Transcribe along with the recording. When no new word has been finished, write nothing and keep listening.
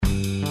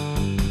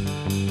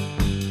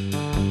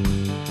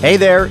Hey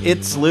there,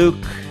 it's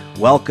Luke.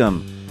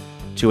 Welcome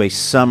to a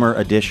summer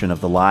edition of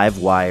the Live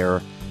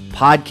Wire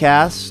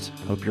podcast.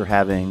 Hope you're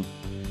having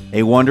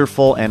a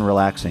wonderful and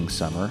relaxing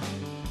summer.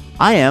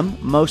 I am,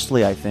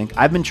 mostly, I think.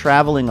 I've been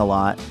traveling a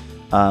lot,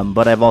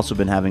 but I've also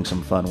been having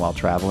some fun while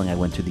traveling. I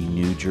went to the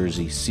New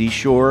Jersey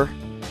seashore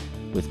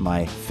with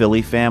my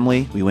Philly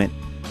family. We went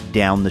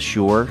down the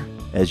shore,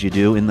 as you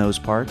do in those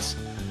parts.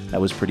 That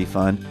was pretty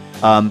fun.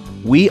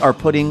 We are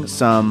putting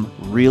some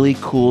really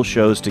cool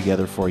shows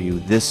together for you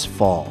this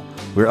fall.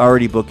 We're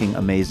already booking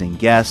amazing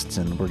guests,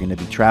 and we're going to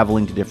be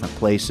traveling to different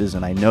places,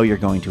 and I know you're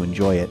going to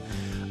enjoy it.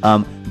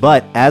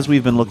 But as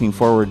we've been looking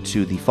forward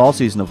to the fall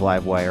season of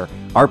Livewire,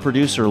 our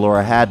producer,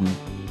 Laura Haddon,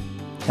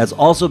 has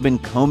also been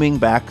combing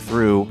back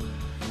through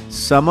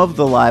some of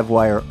the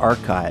Livewire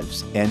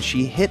archives, and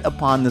she hit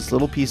upon this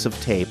little piece of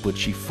tape, which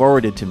she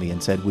forwarded to me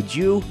and said, would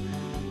you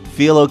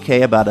feel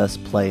okay about us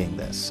playing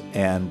this?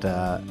 And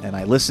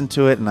I listened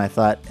to it, and I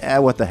thought,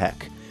 what the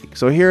heck?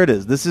 So here it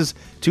is. This is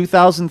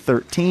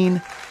 2013.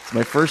 It's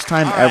my first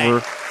time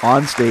ever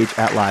on stage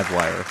at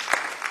Livewire.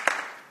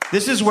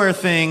 This is where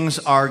things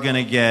are going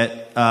to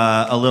get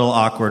a little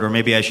awkward, or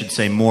maybe I should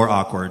say more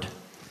awkward.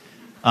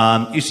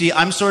 You see,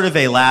 I'm sort of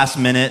a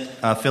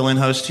last-minute fill-in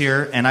host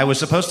here, and I was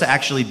supposed to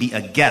actually be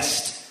a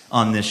guest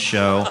on this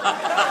show.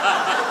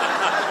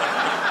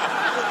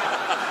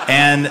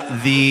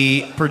 And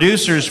the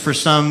producers, for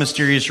some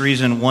mysterious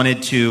reason,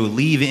 wanted to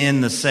leave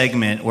in the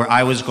segment where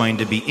I was going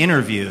to be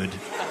interviewed.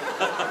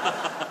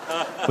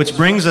 Which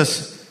brings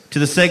us to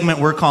the segment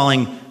we're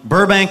calling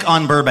Burbank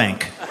on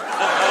Burbank.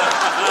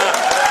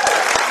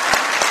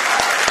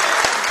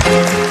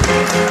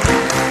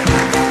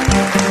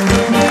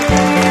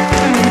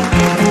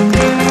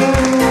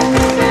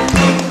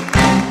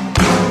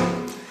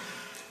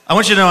 I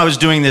want you to know I was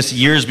doing this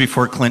years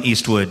before Clint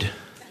Eastwood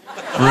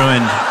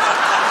ruined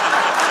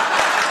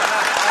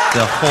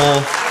the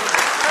whole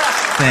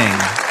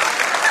thing.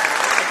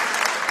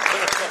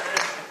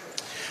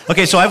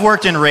 Okay, so I've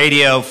worked in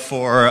radio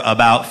for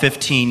about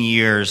 15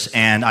 years,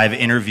 and I've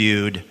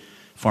interviewed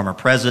former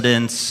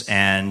presidents,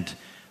 and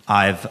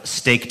I've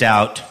staked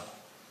out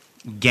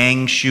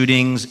gang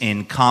shootings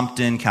in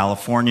Compton,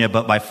 California,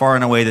 but by far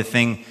and away the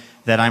thing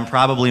that I'm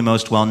probably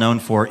most well known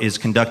for is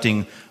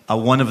conducting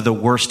one of the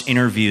worst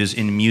interviews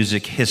in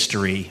music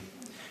history.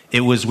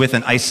 It was with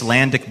an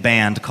Icelandic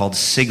band called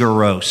Sigur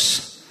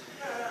Rós.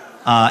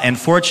 And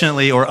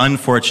fortunately or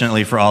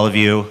unfortunately for all of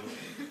you,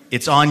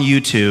 it's on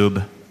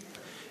YouTube,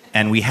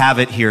 and we have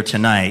it here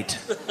tonight.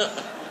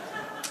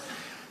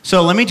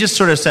 So let me just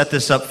sort of set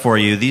this up for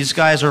you. These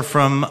guys are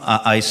from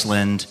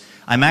Iceland.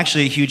 I'm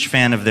actually a huge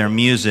fan of their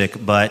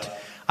music,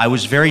 but I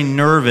was very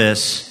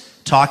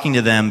nervous talking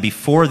to them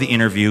before the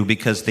interview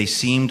because they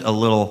seemed a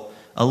little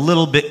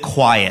bit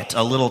quiet,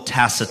 a little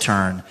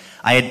taciturn.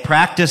 I had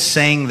practiced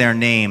saying their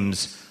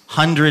names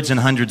hundreds and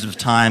hundreds of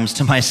times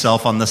to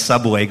myself on the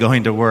subway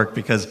going to work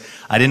because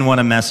I didn't want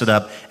to mess it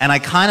up. And I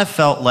kind of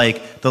felt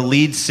like the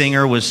lead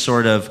singer was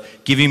sort of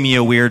giving me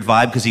a weird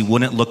vibe because he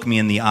wouldn't look me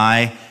in the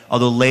eye,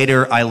 although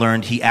later I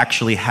learned he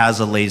actually has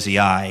a lazy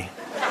eye.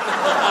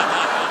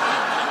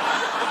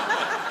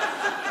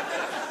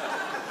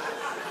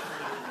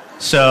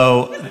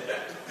 So there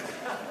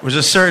was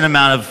a certain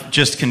amount of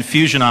just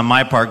confusion on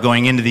my part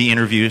going into the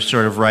interview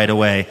sort of right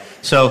away.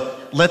 So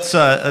let's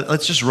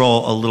just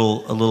roll a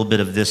little bit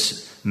of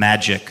this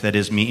magic that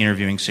is me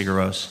interviewing Sigur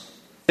Rós.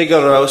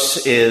 Sigur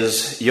Rós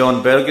is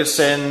Jon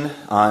Bergersen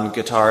on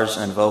guitars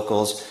and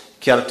vocals,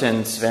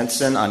 Kjartan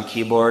Svensson on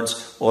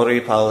keyboards, Orri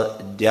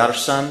Pál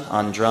Djarsson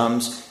on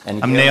drums,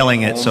 and I'm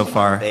nailing it so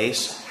far.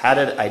 Bass. How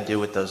did I do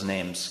with those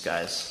names,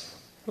 guys?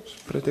 That's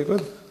pretty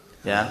good.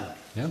 Yeah?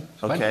 Yeah.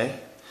 Okay.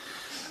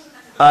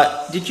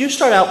 Did you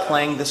start out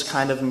playing this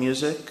kind of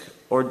music,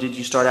 or did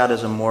you start out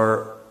as a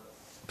more,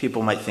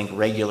 people might think,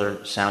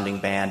 regular sounding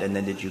band, and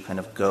then did you kind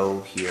of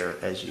go here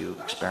as you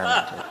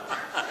experimented?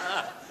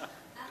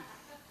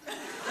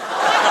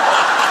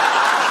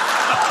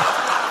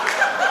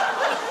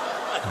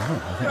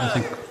 I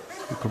think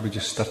we probably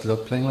just started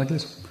out playing like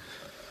this.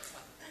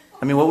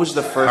 I mean, what was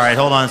the first... All right,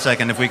 hold on a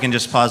second. If we can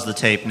just pause the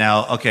tape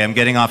now. Okay, I'm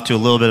getting off to a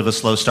little bit of a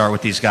slow start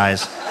with these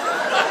guys.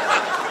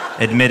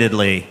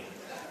 Admittedly.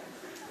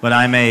 But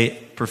I'm a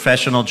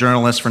professional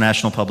journalist for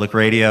National Public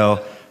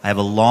Radio. I have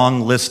a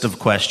long list of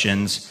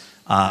questions.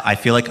 I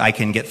feel like I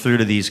can get through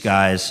to these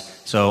guys,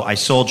 so I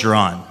soldier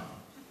on.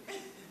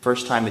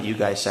 First time that you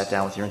guys sat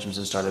down with your instruments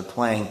and started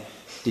playing,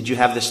 did you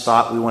have this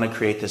thought, we want to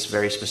create this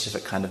very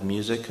specific kind of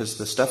music? Because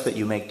the stuff that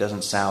you make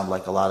doesn't sound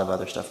like a lot of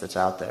other stuff that's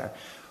out there.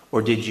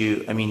 Or did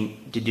you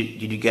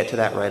get to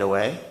that right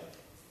away?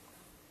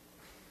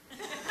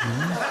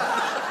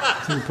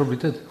 I think we probably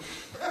did.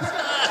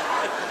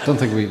 I don't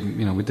think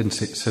we didn't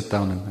sit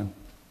down and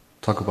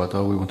talk about,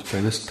 we want to play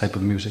this type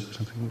of music or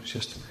something. It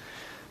just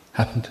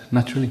happened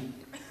naturally.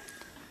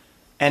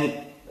 And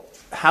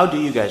how do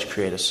you guys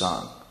create a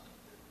song?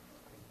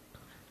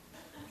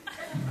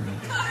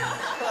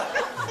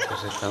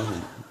 Sit down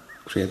and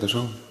create a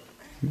song.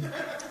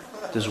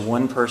 Does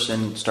one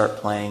person start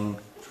playing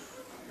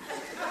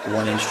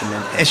one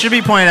instrument. It should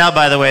be pointed out,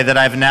 by the way, that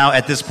I've now,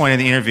 at this point in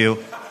the interview,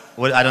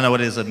 I don't know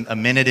what it is, a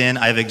minute in,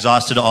 I've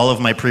exhausted all of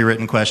my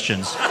pre-written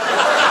questions.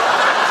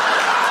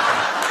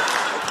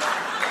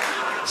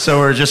 So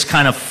we're just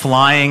kind of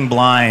flying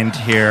blind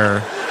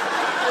here.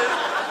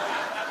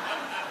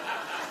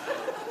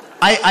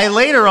 I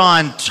later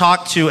on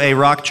talked to a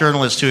rock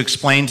journalist who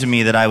explained to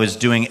me that I was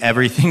doing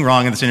everything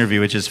wrong in this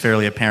interview, which is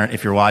fairly apparent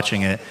if you're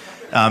watching it,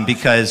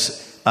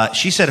 because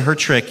she said her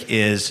trick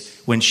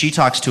is when she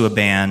talks to a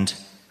band,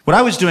 what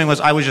I was doing was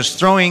I was just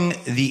throwing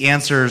the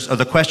answers or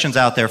the questions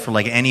out there for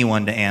like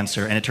anyone to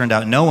answer, and it turned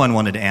out no one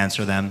wanted to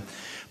answer them.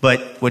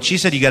 But what she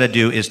said you got to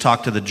do is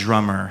talk to the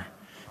drummer,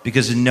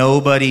 because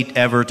nobody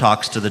ever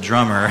talks to the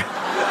drummer.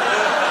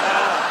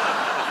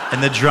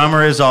 And the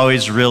drummer is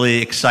always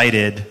really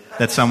excited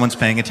that someone's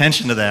paying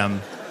attention to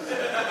them.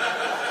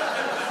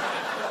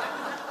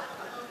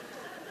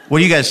 What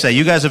do you guys say?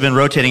 You guys have been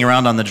rotating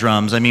around on the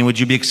drums. I mean, would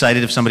you be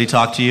excited if somebody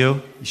talked to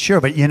you?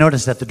 Sure, but you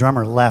noticed that the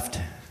drummer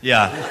left.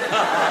 Yeah.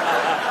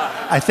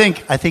 I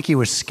think he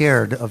was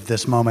scared of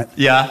this moment.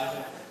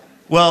 Yeah.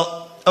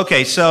 Well,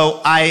 okay, so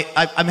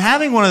I'm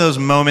having one of those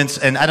moments,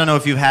 and I don't know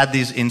if you've had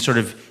these in sort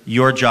of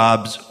your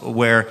jobs,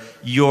 where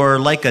you're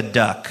like a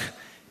duck.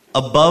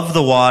 Above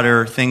the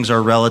water, things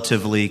are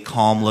relatively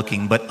calm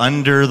looking, but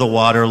under the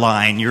water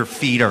line, your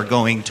feet are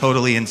going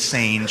totally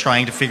insane,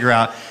 trying to figure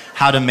out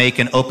how to make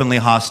an openly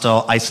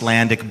hostile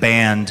Icelandic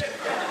band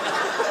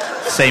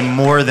say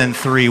more than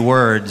 3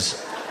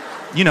 words.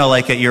 You know,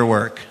 like at your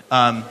work.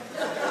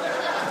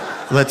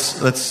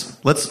 Let's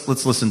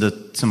listen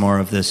to some more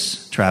of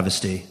this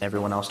travesty.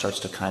 Everyone else starts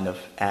to kind of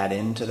add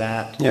into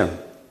that. Yeah,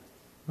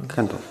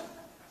 kind of.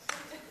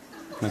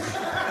 Maybe.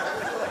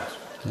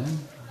 Yeah.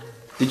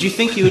 Did you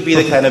think you would be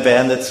the kind of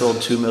band that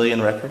sold 2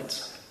 million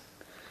records?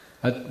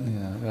 I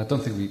don't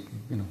think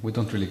we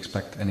don't really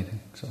expect anything.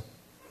 So.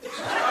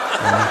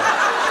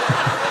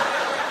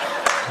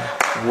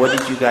 What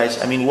did you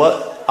guys? I mean,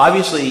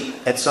 obviously,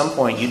 at some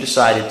point, you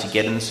decided to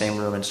get in the same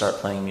room and start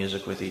playing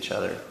music with each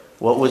other.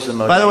 What was the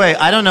motivation? By the way,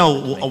 I don't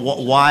know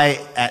why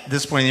at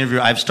this point in the interview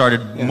I've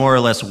started more or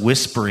less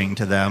whispering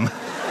to them.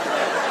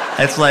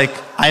 It's like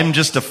I'm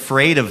just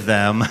afraid of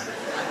them.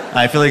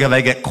 I feel like if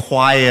I get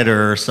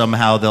quieter,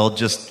 somehow they'll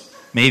just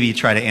maybe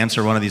try to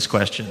answer one of these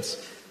questions.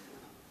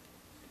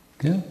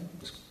 Yeah,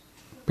 that's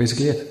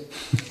basically it.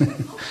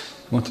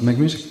 Want to make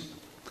music.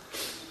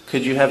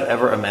 Could you have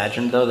ever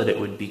imagined, though, that it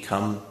would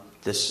become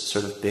this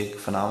sort of big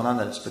phenomenon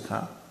that it's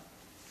become?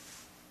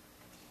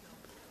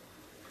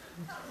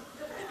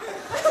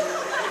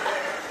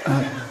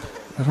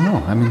 I don't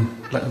know. I mean,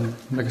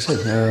 like I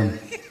said,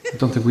 I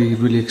don't think we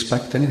really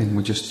expect anything.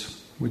 We're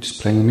just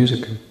playing the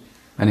music. And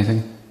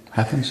anything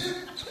happens.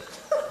 It's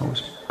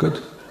always good,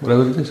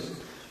 whatever it is.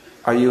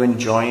 Are you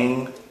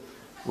enjoying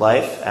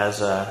life as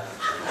a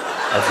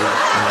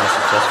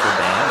successful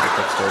band that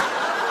gets to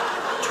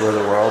tour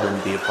the world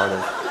and be a part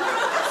of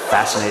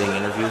fascinating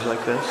interviews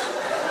like this?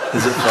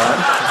 Is it fun?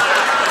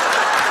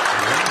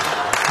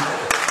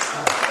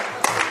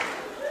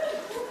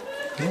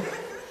 Yeah.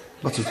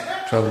 Lots of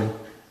traveling,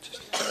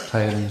 just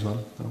tiring as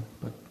well, though,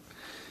 but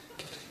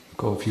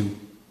go a few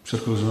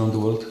circles around the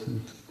world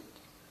and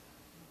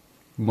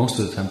most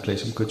of the time play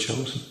some good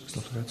shows and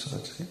stuff like that, so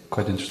that's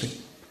quite interesting.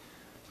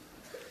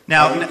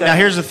 Now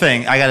here's the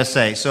thing I gotta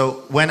say.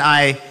 So when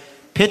I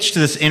pitched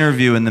this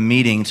interview in the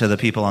meeting to the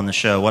people on the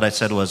show, what I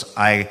said was,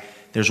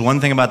 there's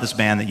one thing about this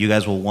band that you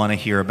guys will want to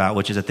hear about,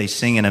 which is that they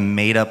sing in a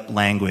made-up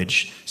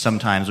language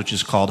sometimes, which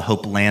is called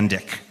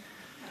Hopelandic.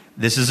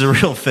 This is a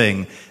real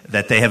thing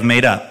that they have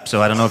made up,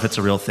 so I don't know if it's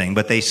a real thing,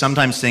 but they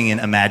sometimes sing in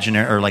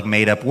imaginary or like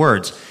made-up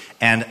words.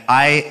 And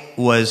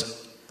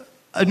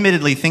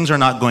admittedly, things are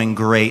not going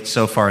great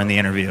so far in the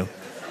interview,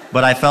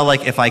 but I felt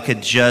like if I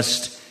could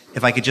just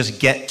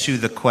get to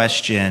the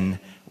question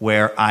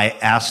where I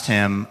asked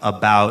him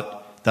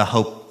about the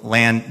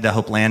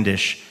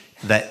Hopelandish,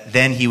 that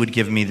then he would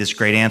give me this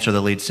great answer,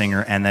 the lead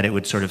singer, and that it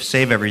would sort of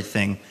save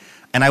everything.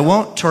 And I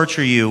won't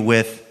torture you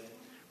with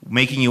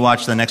making you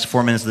watch the next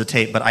 4 minutes of the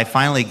tape, but I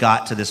finally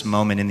got to this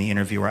moment in the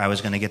interview where I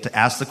was going to get to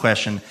ask the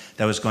question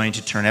that was going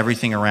to turn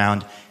everything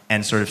around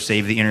and sort of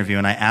save the interview.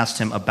 And I asked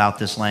him about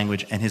this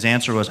language, and his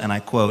answer was, and I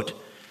quote,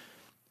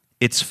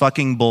 "It's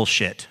fucking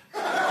bullshit."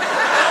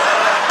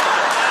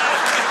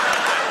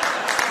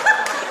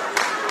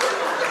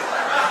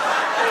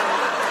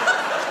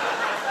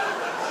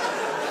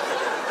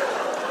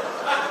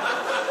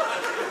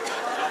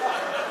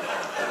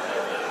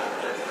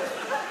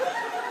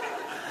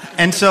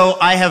 And so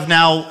I have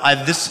now,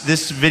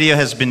 this video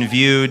has been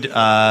viewed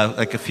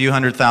like a few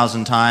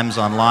 100,000 times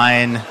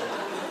online.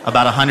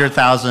 About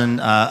 100,000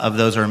 of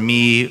those are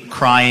me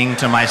crying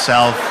to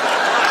myself.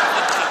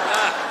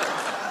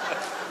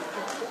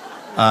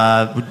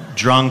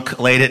 Drunk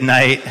late at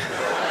night,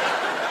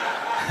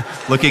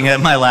 looking at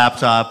my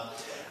laptop.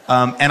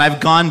 And I've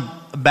gone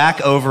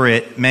back over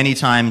it many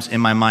times in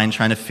my mind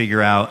trying to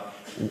figure out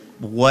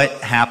what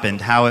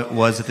happened, how it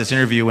was that this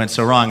interview went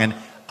so wrong. And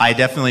I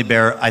definitely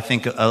bear, I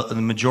think, the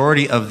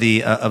majority of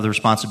the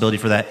responsibility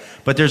for that.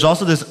 But there's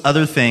also this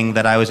other thing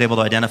that I was able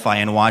to identify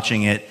in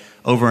watching it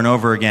over and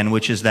over again,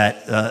 which is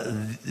that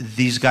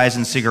these guys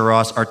in Sigur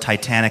Rós are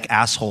Titanic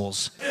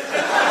assholes.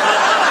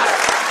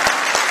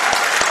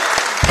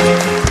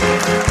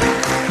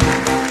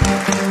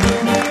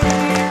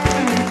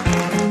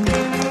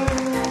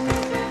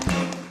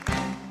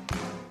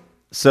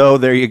 So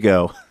there you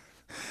go.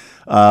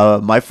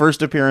 My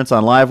first appearance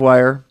on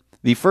Livewire,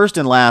 the first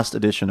and last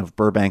edition of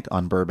Burbank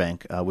on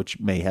Burbank, which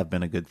may have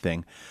been a good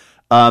thing.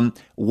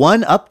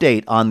 One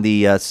update on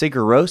the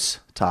Sigur Rós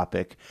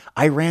topic.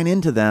 I ran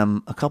into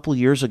them a couple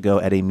years ago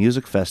at a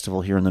music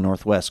festival here in the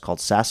Northwest called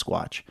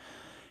Sasquatch.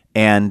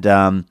 And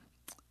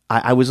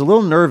I was a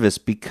little nervous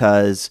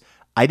because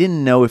I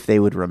didn't know if they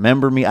would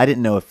remember me. I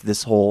didn't know if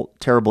this whole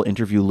terrible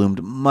interview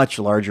loomed much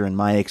larger in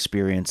my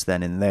experience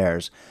than in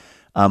theirs.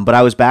 But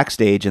I was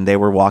backstage and they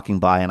were walking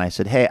by and I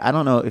said, hey, I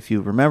don't know if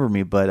you remember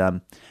me, but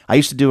I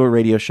used to do a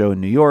radio show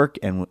in New York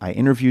and I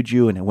interviewed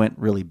you and it went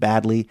really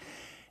badly.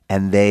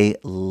 And they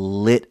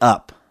lit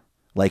up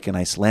like an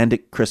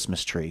Icelandic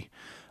Christmas tree.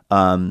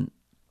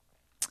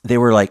 They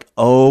were like,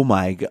 oh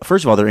my God.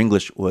 First of all, their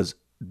English was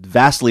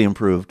vastly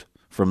improved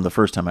from the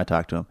first time I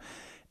talked to them.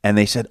 And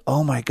they said,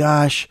 oh my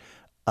gosh,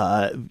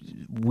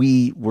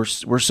 we've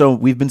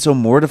been so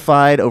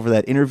mortified over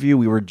that interview.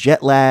 We were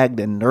jet lagged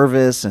and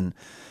nervous and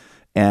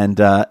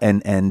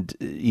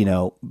you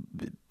know,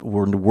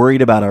 we're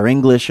worried about our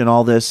English and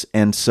all this.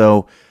 And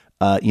so,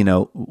 you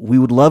know, we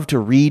would love to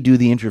redo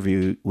the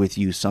interview with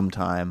you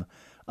sometime,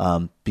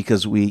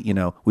 because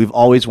we've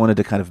always wanted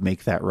to kind of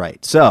make that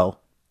right. So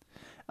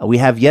we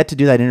have yet to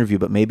do that interview,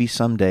 but maybe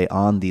someday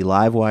on the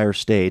Livewire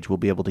stage, we'll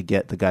be able to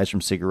get the guys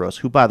from Sigur Rós,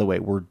 who, by the way,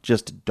 were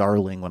just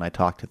darling when I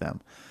talked to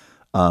them.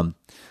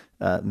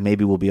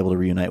 Maybe we'll be able to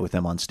reunite with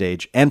them on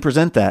stage and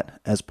present that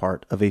as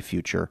part of a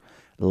future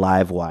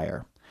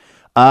Livewire.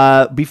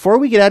 Before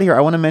we get out of here,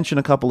 I want to mention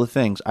a couple of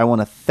things. I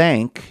want to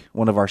thank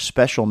one of our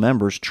special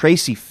members,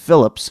 Tracy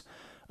Phillips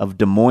of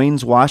Des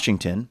Moines,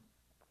 Washington.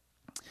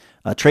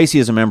 Tracy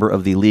is a member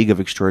of the League of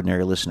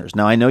Extraordinary Listeners.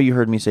 Now, I know you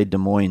heard me say Des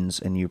Moines,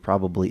 and you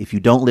probably, if you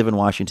don't live in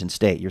Washington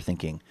State, you're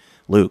thinking,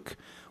 Luke,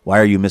 why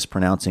are you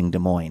mispronouncing Des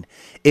Moines?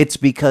 It's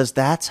because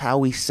that's how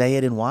we say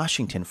it in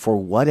Washington for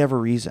whatever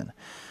reason.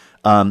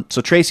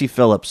 So Tracy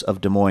Phillips of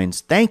Des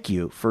Moines, thank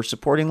you for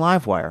supporting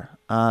Livewire.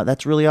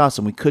 That's really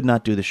awesome. We could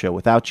not do the show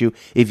without you.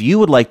 If you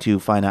would like to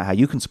find out how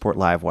you can support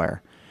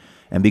Livewire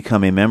and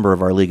become a member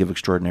of our League of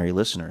Extraordinary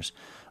Listeners,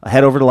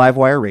 head over to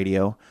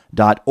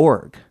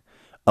livewireradio.org.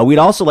 We'd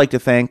also like to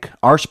thank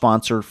our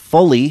sponsor,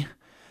 Fully.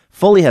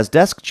 Fully has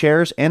desk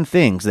chairs and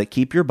things that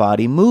keep your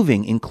body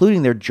moving,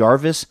 including their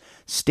Jarvis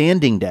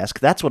standing desk.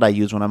 That's what I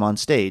use when I'm on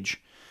stage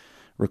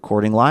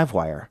recording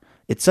Livewire.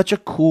 It's such a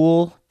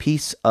cool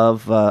piece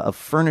of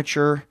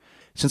furniture.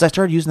 Since I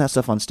started using that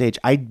stuff on stage,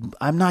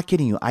 I'm not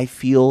kidding you. I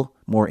feel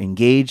more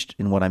engaged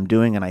in what I'm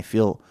doing, and I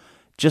feel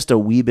just a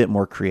wee bit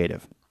more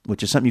creative,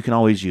 which is something you can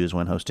always use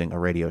when hosting a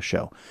radio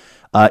show.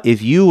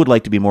 If you would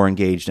like to be more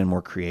engaged and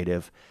more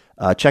creative,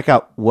 check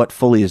out what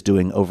Fully is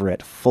doing over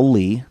at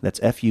Fully, that's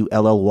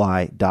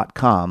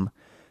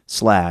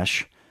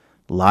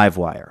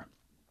FULLY.com/Livewire.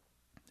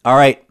 All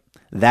right,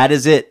 that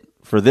is it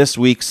for this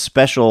week's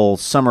special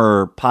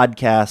summer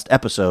podcast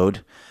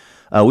episode.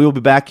 We will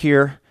be back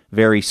here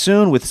very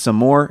soon with some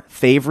more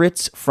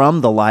favorites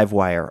from the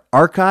Livewire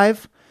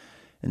archive.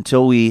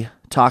 Until we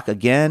talk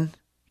again,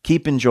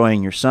 keep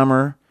enjoying your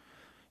summer,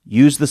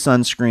 use the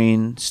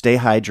sunscreen, stay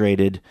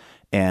hydrated,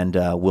 and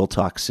we'll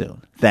talk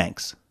soon.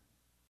 Thanks.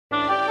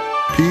 PRI,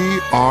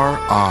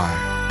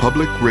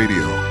 Public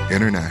Radio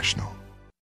International.